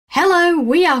Hello,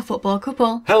 we are Football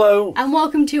Couple. Hello. And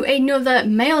welcome to another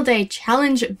Mail Day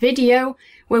Challenge video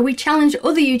where we challenge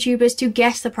other YouTubers to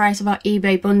guess the price of our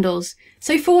eBay bundles.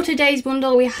 So for today's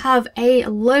bundle we have a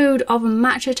load of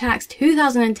Match Attax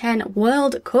 2010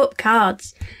 World Cup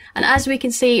cards. And as we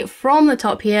can see from the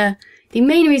top here, the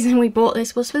main reason we bought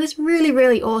this was for this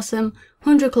really awesome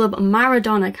 100 Club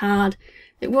Maradona card.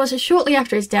 It was shortly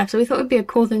after his death, so we thought it would be a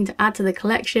cool thing to add to the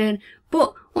collection,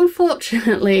 but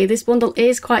unfortunately this bundle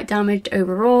is quite damaged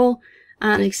overall,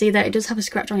 and you can see that it does have a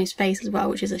scratch on his face as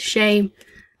well, which is a shame,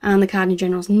 and the card in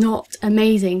general is not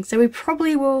amazing, so we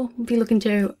probably will be looking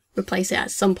to replace it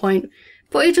at some point.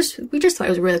 But we just thought it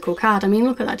was a really cool card. I mean,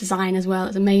 look at that design as well,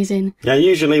 it's amazing. Yeah,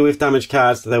 usually with damaged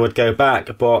cards they would go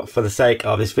back, but for the sake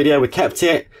of this video we kept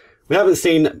it. We haven't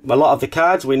seen a lot of the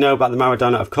cards. We know about the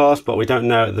Maradona, of course, but we don't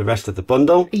know the rest of the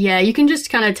bundle. Yeah, you can just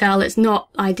kind of tell it's not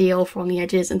ideal from the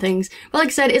edges and things. But like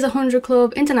I said, it's a 100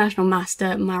 Club International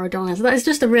Master Maradona, so that is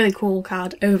just a really cool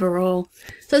card overall.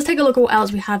 So let's take a look at what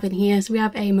else we have in here. So we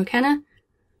have a McKenna.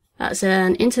 That's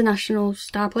an international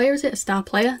star player, is it? A star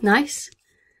player, nice.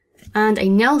 And a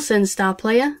Nelson star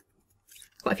player.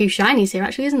 Quite a few shinies here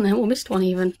actually, isn't there? Oh, missed one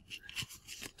even.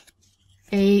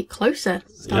 A closer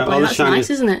star player, that's nice,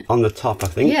 isn't it? On the top, I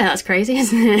think. Yeah, that's crazy,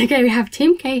 isn't it? Okay, we have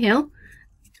Tim Cahill.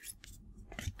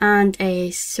 And a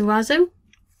Suazo.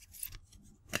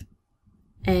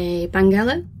 A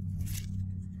Bangello.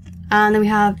 And then we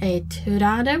have a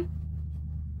Turado.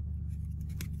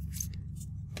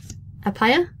 A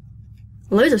player.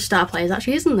 Loads of star players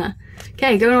actually, isn't there?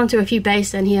 Okay, going on to a few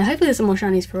base then here. Hopefully there's some more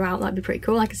shinies throughout, that'd be pretty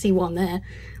cool. I can see one there.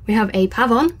 We have a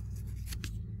Pavon.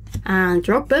 And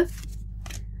Drogba.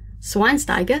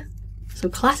 Schweinsteiger,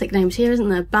 some classic names here, isn't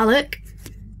there? Ballack.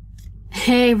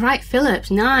 Hey, Wright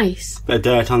Phillips, nice. Bit of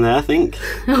dirt on there, I think.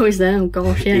 Oh, is there? Oh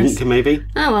gosh, yes. Ink, maybe.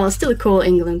 Oh well, it's still a cool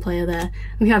England player there.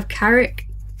 We have Carrick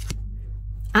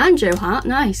and Joe Hart,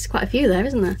 nice. Quite a few there,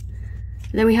 isn't there?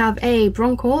 Then we have a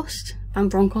Bronkhorst, Van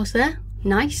Bronckhorst there,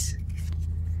 nice.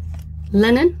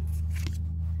 Lennon.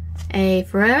 A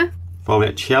Ferreira. Formerly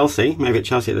at Chelsea, maybe at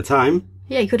Chelsea at the time.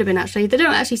 Yeah, he could have been actually. They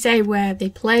don't actually say where they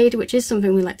played, which is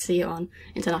something we like to see on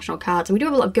international cards. And we do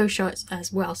have a lot of ghost shots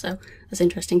as well, so that's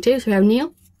interesting too. So we have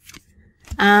Neil.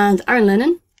 And Aaron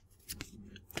Lennon.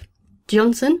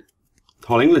 Johnson.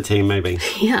 Whole England team, maybe.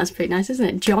 Yeah, that's pretty nice, isn't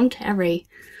it? John Terry.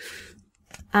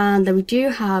 And then we do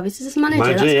have, this is his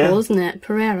manager, that's yeah. Cool, isn't it?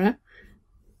 Pereira.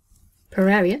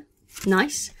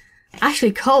 Nice.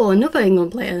 Ashley Cole, another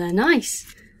England player there, nice.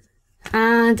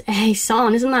 And a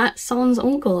Son, isn't that Son's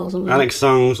uncle or something? Alex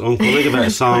Song's uncle, look at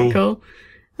that Song. Quite cool.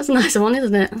 That's a nice one,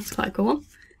 isn't it? That's quite a cool one.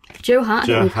 Joe Hart, I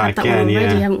think we've had that one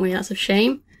already, haven't we? That's a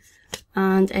shame.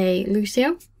 And a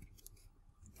Lucio.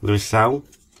 Luisao.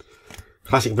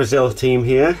 Classic Brazil team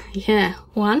here. Yeah,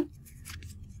 Juan.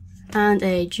 And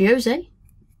a Jose.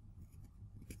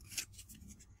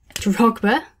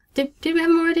 Drogba. Did we have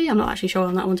him already? I'm not actually sure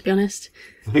on that one, to be honest.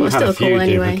 I think we've had a few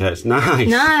duplicates. Nice.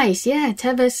 Nice, yeah.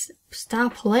 Tevez star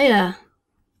player.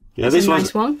 Yeah, That's this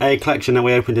was one. A collection that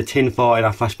we opened a tin for in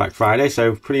our Flashback Friday,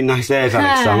 so pretty nice there's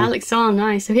Alex Song. Alex Song,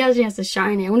 nice. So he actually has the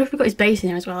shiny. I wonder if we've got his base in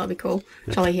here as well, that'd be cool.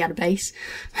 Surely he had a base.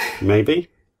 Maybe.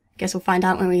 Guess we'll find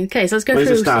out when we... Okay, so let's go through some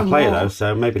more. He's a star player more. though,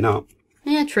 so maybe not.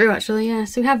 Yeah, true actually, yeah.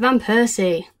 So we have Van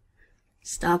Persie.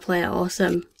 Star player,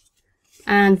 awesome.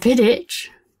 And Vidic.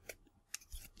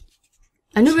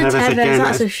 Another Tevez,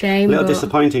 that's a shame. A little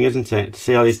disappointing, isn't it, to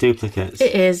see all these duplicates?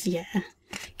 It is, yeah.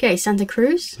 Okay, Santa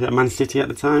Cruz. Is that Man City at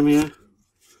the time here?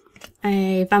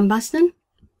 A Van Basten.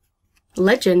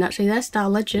 Legend, actually, there, star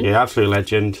legend. Yeah, absolute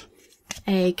legend.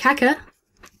 A Kaka.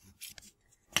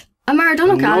 A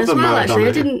Maradona card as well, Maradona. Actually.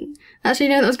 I didn't actually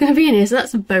know that was going to be in here, so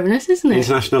that's a bonus, isn't it?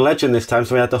 International legend this time,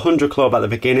 so we had the 100 Club at the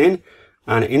beginning,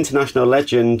 and International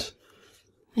legend.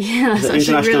 Yeah, that's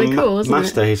actually really cool, isn't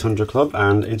Master, his 100 Club,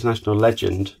 and International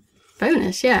Legend.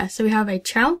 Bonus, yeah. So we have a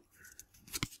Chow.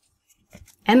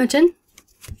 Emerton.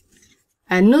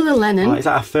 Another Lennon. Oh, is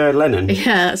that a third Lennon?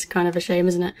 Yeah, that's kind of a shame,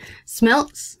 isn't it?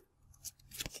 Smelts.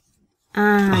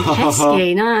 And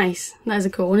Heskey, nice. That is a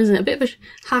cool one, isn't it? A bit of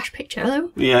a harsh picture,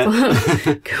 though. Yeah.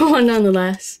 But cool one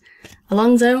nonetheless.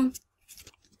 Alonso.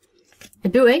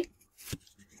 Eboué.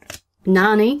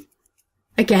 Nani.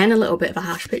 Again, a little bit of a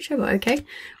harsh picture, but okay.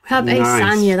 We have a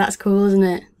Sanya, that's cool, isn't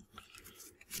it?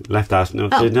 Left Arsenal,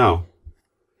 no.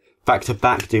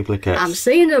 Back-to-back duplicates. I'm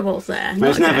seeing doubles there.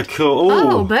 It's never cool.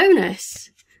 Ooh. Oh, bonus.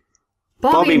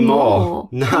 Bobby Moore.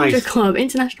 Nice. 100 Club,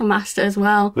 International Master as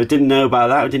well. We didn't know about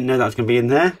that. We didn't know that was going to be in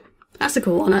there. That's a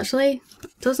cool one, actually.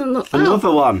 Doesn't look...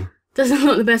 Another one. Doesn't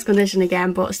look the best condition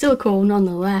again, but still cool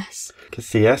nonetheless.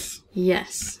 Casillas.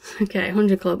 Yes. Okay,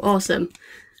 100 Club, awesome.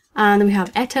 And then we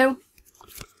have Eto.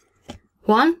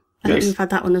 Juan. I think Yes. we've had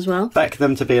that one as well. Expect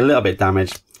them to be a little bit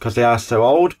damaged because they are so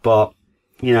old, but,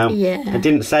 you know, Yeah. I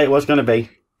didn't say it was going to be.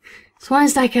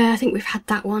 Schweinsteiger, I think we've had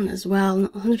that one as well.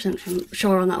 Not 100%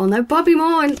 sure on that one though. Bobby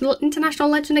Moore, international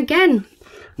legend again.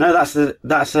 No, that's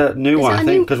a new one, I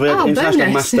think, because we have International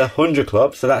bonus. Master 100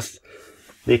 Club, so that's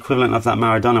the equivalent of that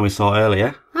Maradona we saw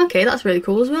earlier. Okay, that's really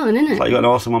cool as well, isn't it? Like you got an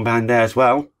awesome one behind there as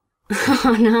well.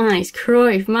 Oh, nice.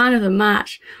 Cruyff, man of the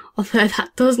match. Although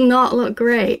that does not look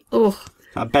great. Oh,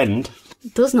 That bend.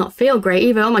 does not feel great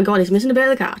either. Oh my god, he's missing a bit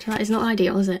of the card. That is not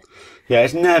ideal, is it? Yeah,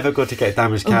 it's never good to get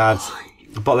damaged cards.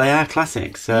 But they are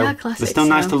classics, so They are classics, they're still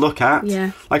nice to look at.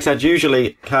 Yeah. Like I said,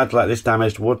 usually cards like this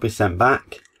damaged would be sent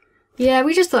back. Yeah,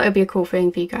 we just thought it would be a cool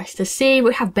thing for you guys to see.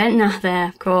 We have Bentner there,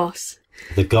 of course.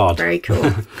 The god. Very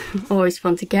cool. Always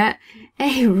fun to get.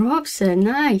 Hey, Robson,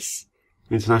 nice.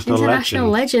 International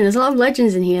legend. There's a lot of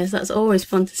legends in here, so that's always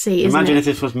fun to see, isn't Imagine it? if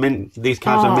this was mint. These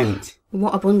cards are mint.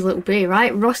 What a bundle it will be,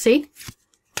 right? Rossi,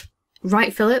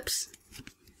 Wright Phillips,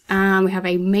 and we have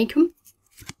a Makem.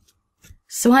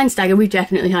 Schweinsteiger, we've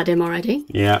definitely had him already.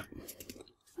 Yeah.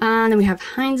 And then we have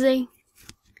Heinze,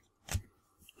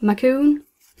 Macoun,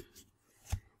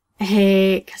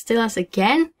 Casillas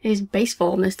again, his base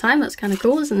form this time, that's kind of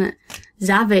cool, isn't it?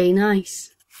 Xavi, nice.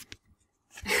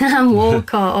 And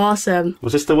Walcott, awesome.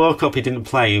 Was this the World Cup he didn't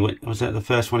play? Was it the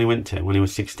first one he went to when he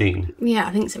was 16? Yeah,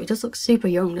 I think so. He does look super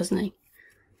young, doesn't he?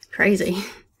 Crazy.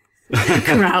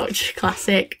 Crouch,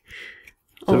 classic.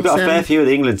 So we've got a fair few of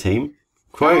the England team.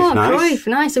 Cruyff, nice. Cruyff,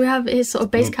 nice. So we have his sort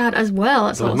of base card as well.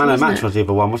 That's awesome, Man of the isn't match it? was the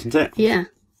other one, wasn't it? Yeah.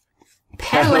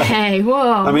 Pele,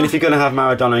 whoa. I mean, if you're going to have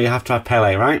Maradona, you have to have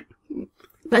Pele, right?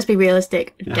 Let's be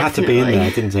realistic. It had to be in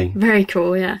there, didn't he? Very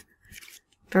cool, yeah.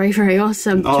 Very, very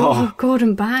awesome. Oh.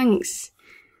 Gordon Banks.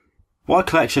 What a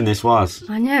collection this was.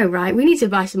 I know, right? We need to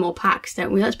buy some more packs,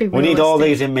 don't we? Let's be We realistic. need all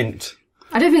these in mint.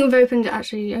 I don't think we've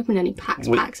actually opened any packs,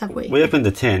 have we? We opened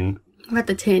the tin. We've had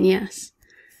the tin, yes.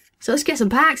 So let's get some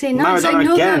packs in. Nice. Maradona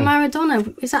Another again.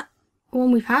 Maradona. Is that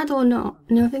one we've had or not?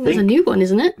 No, I think there's a new one,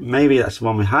 isn't it? Maybe that's the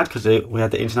one we had because we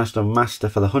had the International Master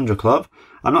for the 100 Club.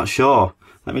 I'm not sure.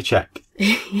 Let me check.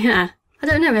 Yeah. I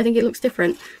don't know. I think it looks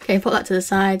different. Okay, put that to the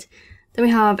side. Then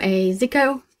we have a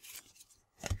Zico.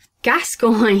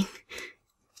 Gascoigne.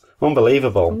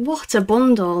 Unbelievable. What a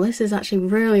bundle. This is actually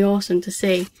really awesome to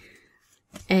see.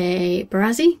 A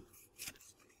Barazzi.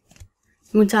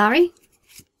 Muntari.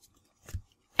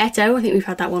 Eto'o. I think we've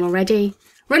had that one already.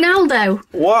 Ronaldo.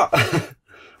 What?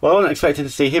 Well, I wasn't expecting to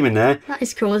see him in there. That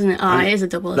is cool, isn't it? Ah, it is a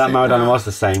double. That isn't it? Maradona was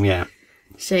the same, yeah.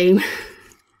 Shame.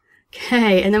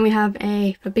 Okay, and then we have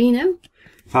a Fabiano,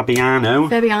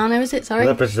 is it? Sorry.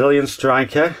 The Brazilian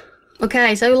striker.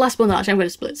 Okay, so last one, actually, I'm going to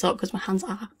split this up because my hands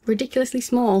are ridiculously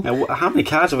small. Now, how many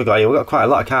cards have we got here? We've got quite a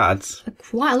lot of cards.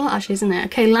 Quite a lot, actually, isn't it?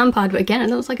 Okay, Lampard, but again, it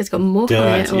looks like it's got more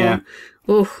on it. Yeah.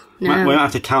 Oof, no. We don't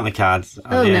have to count the cards.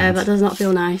 Oh, no, that does not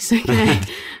feel nice. Okay.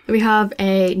 We have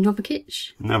a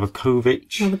Novakovic,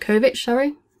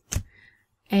 sorry.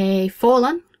 A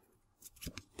Forlan.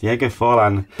 Diego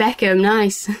Forlan. Beckham,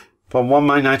 nice. From one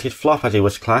Man United flop, as he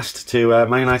was classed, to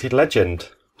Man United legend.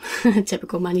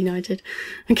 Typical Man United.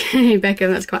 Okay,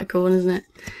 Beckham, that's quite cool, isn't it?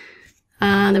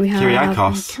 And then we have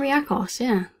Kyriakos,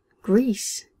 yeah.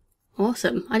 Greece.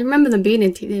 Awesome. I remember them being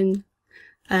in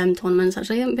tournaments,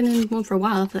 actually. They haven't been in one for a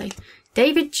while, have they?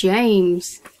 David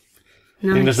James.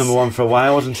 Nice. England's number one for a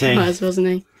while, wasn't he? He was, wasn't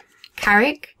he?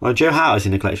 Carrick. Well, Joe Hart's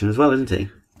in the collection as well, isn't he?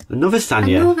 Another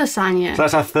Sanya. So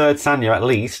that's our third Sanya, at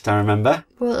least, I remember.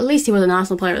 Well, at least he was an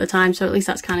Arsenal player at the time, so at least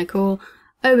that's kind of cool.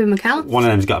 Obi McCall. One of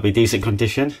them's got to be decent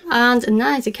condition. And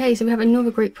nice, okay, so we have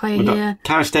another Greek player here.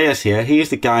 Karisteas here. He's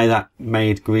the guy that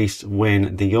made Greece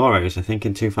win the Euros, I think,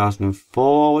 in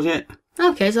 2004, was it?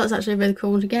 Okay, so that's actually a really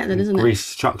cool one to get then, isn't it?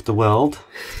 Greece shocked the world.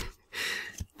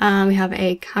 And we have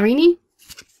a Carini.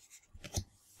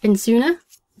 Insuna.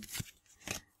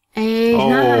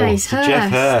 Nice Hurst.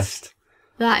 Jeff Hurst.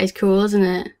 That is cool, isn't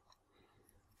it?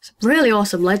 Some really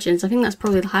awesome legends. I think that's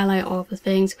probably the highlight of the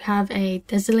things. We have a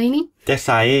Desalegn.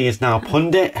 Desai is now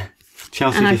pundit.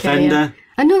 Chelsea defender. Yeah.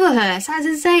 Another Hurst. That's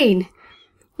insane.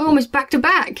 Almost back to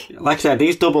back. Like I said,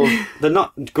 these doubles, they're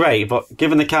not great, but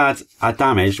given the cards are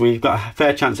damaged, we've got a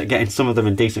fair chance at getting some of them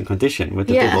in decent condition with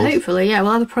the doubles. Yeah, hopefully, yeah.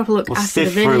 We'll have a proper look after the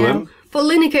sift through video. them. Put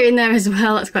Lineker in there as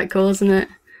well. That's quite cool, isn't it?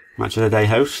 Match of the day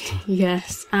host.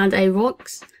 Yes. And a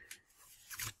Rox.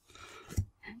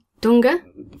 Dunga.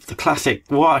 The classic.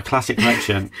 What a classic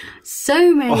collection.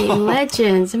 So many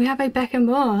legends. And we have a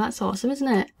Beckenbauer. That's awesome, isn't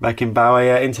it?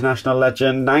 Beckenbauer, international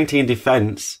legend, 19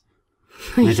 defence.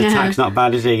 His attack's not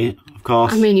bad, is he? Of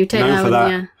course. I mean, you take that,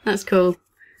 that. Yeah. That's cool.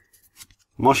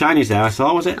 More shinies there, I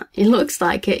saw, was it? It looks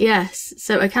like it, yes.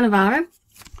 So a Cannavaro.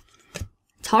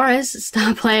 Torres,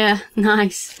 star player,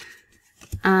 nice.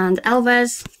 And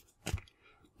Alves.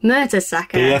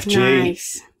 Mertesacker, BFG.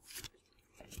 nice.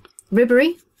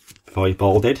 Ribery. Before he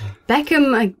balded.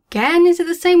 Beckham again, is it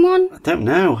the same one? I don't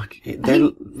know.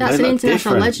 That's an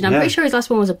international legend. I'm pretty sure his last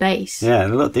one was a base. Yeah,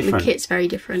 they look different. The kit's very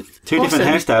different. Two different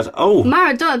hairstyles. Oh!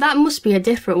 Maradona, that must be a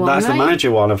different one, That's right? the manager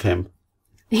one of him.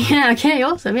 Yeah, okay,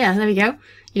 awesome. Yeah, there we go.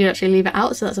 You did actually leave it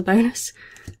out, so that's a bonus.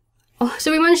 Oh,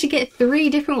 so we managed to get 3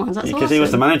 different ones. That's awesome. Because he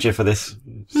was the manager for this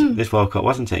World Cup,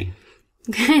 wasn't he?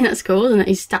 Okay, that's cool, isn't it?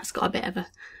 His stats got a bit of a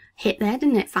hit there,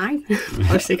 didn't it? 5.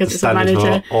 Obviously, because it's a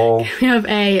manager. We have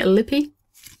a Lippy.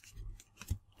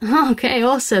 Oh, okay,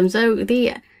 awesome. So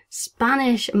the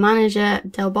Spanish manager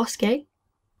Del Bosque.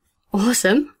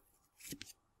 Awesome.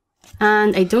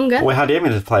 And a Dunga. We had him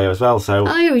in as a player as well, so...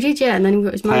 Oh, yeah, we did, yeah. And then we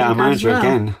got his manager as well.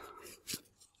 again.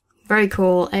 Very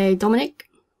cool. A Dominic.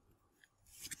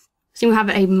 So we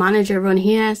have a manager run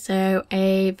here. So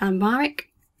a Van Marek.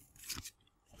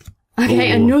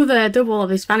 Okay, another double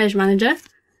of his Spanish manager.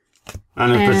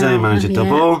 And a Brazilian manager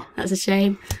double. That's a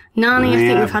shame. Nani, I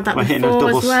think we've had that before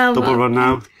as well. Double run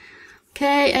now.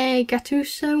 Okay, a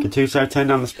Gattuso. Gattuso turned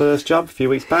down the Spurs job a few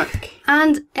weeks back.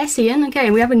 And Essien. Okay,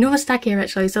 we have another stack here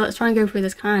actually, so let's try and go through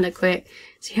this kind of quick.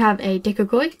 So you have a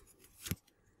Dikokoy,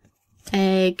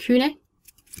 a Kune,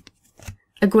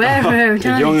 Aguero,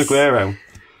 nice. Young Aguero.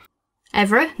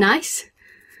 Evra, nice.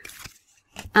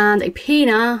 And a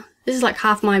Pina. This is like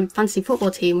half my fantasy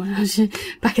football team when I was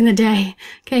back in the day.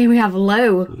 Okay, we have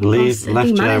Lowe. Left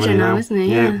manager now, isn't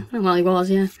he? Yeah. Well, he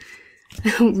was, yeah.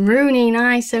 Rooney,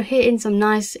 nice. So hitting some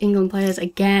nice England players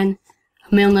again.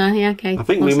 Milner, yeah, okay. I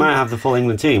think we might have the full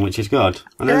England team, which is good.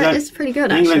 It's pretty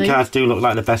good, actually. England cards do look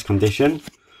like the best condition.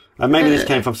 Maybe this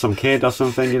came from some kid or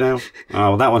something, you know. Oh,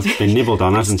 well, that one's been nibbled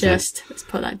on, hasn't it? Let's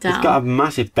put that down. It's got a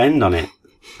massive bend on it.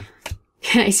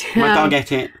 Okay, so... My dog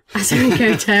ate it.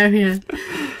 Asarico Terrier.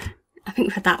 I think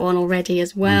we've had that one already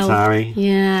as well. I'm sorry.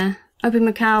 Yeah. Obi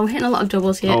Macau, hitting a lot of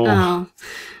doubles here. Oh.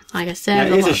 Like I said,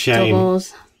 yeah, it is a shame.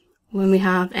 Doubles. When we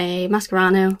have a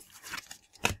Mascherano.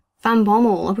 Van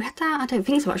Bommel. Have we had that? I don't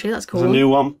think so, actually. That's cool. It's a new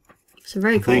one. It's a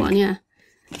very cool one, yeah.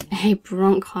 A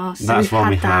Bronkhorst. So that's one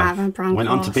we have. Went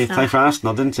on to play for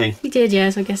Arsenal, didn't he? He did, yeah.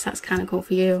 So I guess that's kind of cool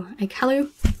for you. A Kalu.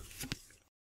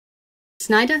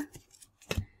 Snyder.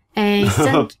 A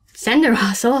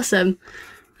Senderas. Awesome.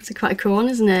 That's quite a cool one,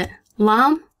 isn't it?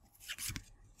 Lam.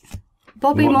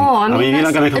 Bobby Moore. I mean, you're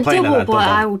not going to complain about that but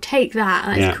I will take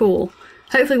that. That's cool.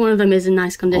 Hopefully one of them is in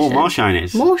nice condition. Oh, more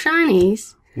shinies. More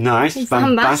shinies. Nice.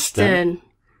 Van Basten.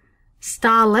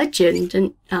 Star Legend.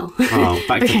 And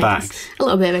back to backs. A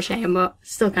little bit of a shame, but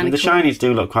still kind of cool. The shinies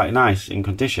do look quite nice in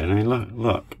condition. I mean,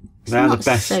 look. They're the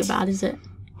best. It's not so bad, is it?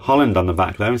 Holland on the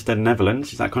back, though, instead of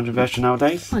Netherlands. Is that controversial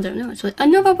nowadays? I don't know, actually.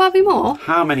 Another Bobby Moore?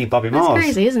 How many Bobby Moores? That's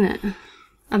crazy, isn't it?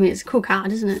 I mean, it's a cool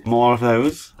card, isn't it? More of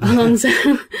those. Alonso.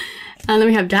 And then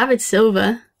we have David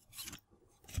Silva.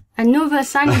 Another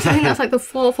Sanchez. I think that's like the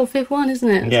 4th or 5th one, isn't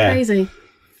it? It's crazy.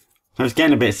 So it's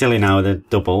getting a bit silly now with the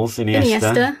doubles.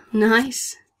 Iniesta.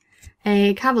 Nice.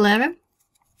 A Cavallero.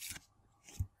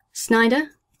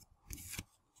 Snyder.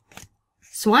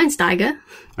 Schweinsteiger.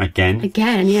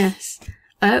 Again, yes.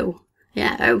 Oh,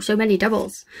 yeah. Oh, so many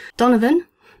doubles. Donovan.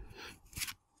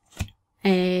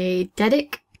 A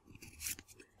Dedic.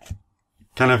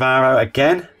 Cannavaro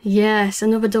again. Yes,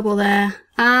 another double there.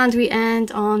 And we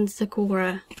end on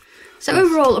Sakura. So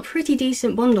overall, a pretty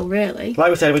decent bundle, really.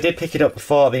 Like we said, we did pick it up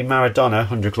for the Maradona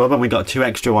 100 Club, and we got 2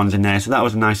 extra ones in there, so that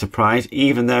was a nice surprise.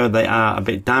 Even though they are a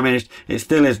bit damaged, it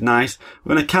still is nice.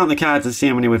 We're going to count the cards and see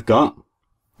how many we've got.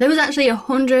 There was actually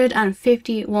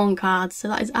 151 cards, so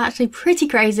that is actually pretty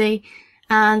crazy.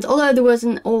 And although there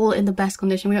wasn't all in the best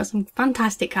condition, we got some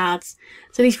fantastic cards.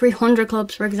 So these 300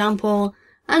 clubs, for example.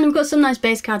 And we've got some nice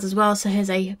base cards as well, so here's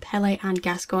a Pele and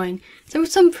Gascoigne. So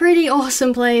some pretty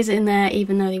awesome players in there,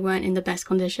 even though they weren't in the best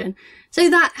condition. So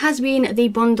that has been the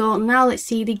bundle. Now let's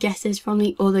see the guesses from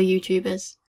the other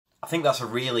YouTubers. I think that's a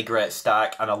really great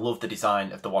stack, and I love the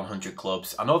design of the 100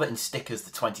 clubs. I know that in stickers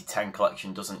the 2010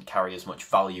 collection doesn't carry as much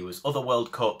value as other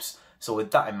World Cups, so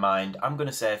with that in mind, I'm going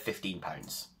to say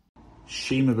 £15.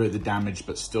 Shame about the damage,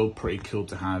 but still pretty cool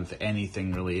to have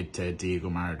anything related to Diego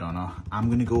Maradona. I'm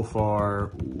going to go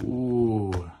for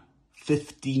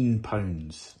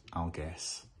 £15, I'll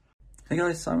guess. Hey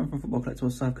guys, Simon from Football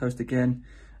Collectibles South Coast again.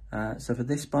 So for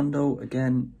this bundle,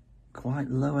 again, quite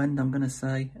low end, I'm going to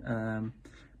say.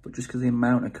 But just because of the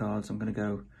amount of cards, I'm going to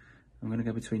go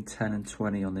between 10 and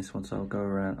 20 on this one. So I'll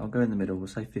go in the middle. We'll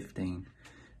say 15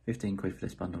 quid for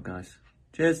this bundle, guys.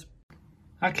 Cheers.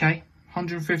 Okay.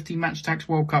 150 Match Attax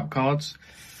World Cup cards.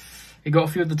 You got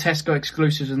a few of the Tesco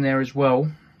exclusives in there as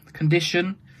well. The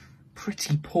condition,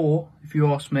 pretty poor, if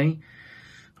you ask me,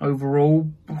 overall.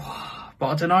 But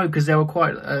I don't know, because they were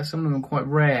quite, some of them were quite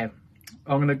rare.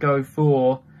 I'm going to go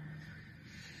for,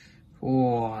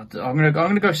 I'm going to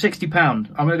go £60.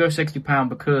 I'm going to go £60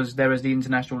 because there is the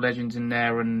international legends in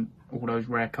there and all those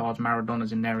rare cards.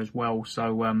 Maradona's in there as well.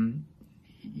 So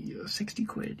 60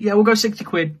 quid. Yeah, we'll go 60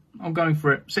 quid. I'm going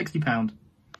for it. £60.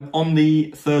 On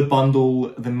the third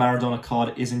bundle, the Maradona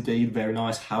card is indeed very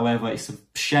nice. However, it's a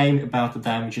shame about the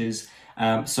damages.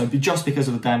 So just because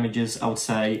of the damages, I would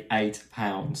say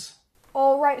 £8.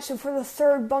 Alright, so for the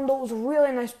third bundle, it was a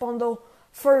really nice bundle,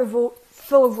 full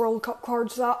of World Cup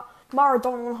cards. That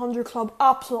Maradona 100 Club,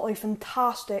 absolutely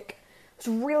fantastic. It's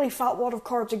a really fat wad of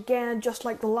cards again, just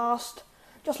like the last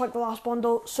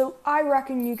bundle. So I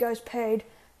reckon you guys paid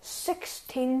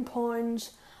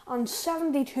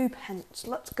 £16.72.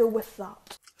 Let's go with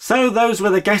that. So those were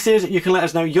the guesses. You can let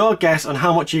us know your guess on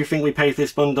how much you think we paid for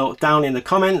this bundle down in the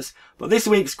comments. But this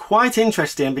week's quite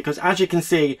interesting because, as you can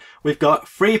see, we've got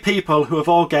 3 people who have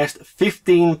all guessed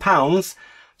 £15.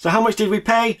 So how much did we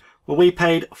pay? Well, we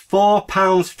paid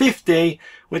 £4.50,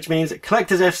 which means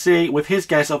Collectors FC, with his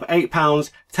guess of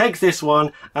 £8, takes this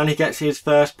one and he gets his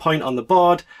first point on the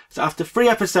board. So after 3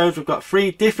 episodes, we've got 3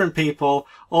 different people,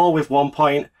 all with 1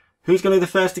 point. Who's going to be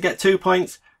the first to get 2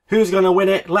 points? Who's going to win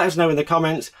it? Let us know in the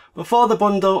comments. But for the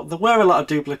bundle, there were a lot of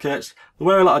duplicates. There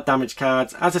were a lot of damaged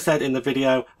cards. As I said in the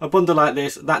video, a bundle like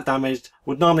this, that damaged,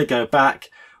 would normally go back.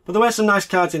 But there were some nice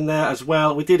cards in there as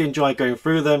well. We did enjoy going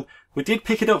through them. We did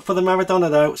pick it up for the Maradona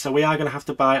though, so we are going to have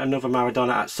to buy another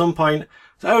Maradona at some point.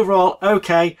 So overall,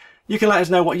 okay. You can let us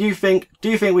know what you think. Do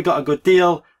you think we got a good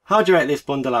deal? How do you rate this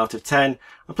bundle out of 10?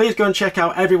 And please go and check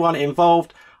out everyone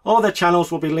involved. All their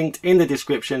channels will be linked in the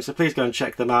description, so please go and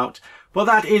check them out. But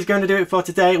that is going to do it for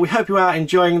today. We hope you are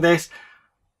enjoying this.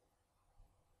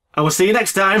 And we'll see you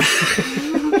next time.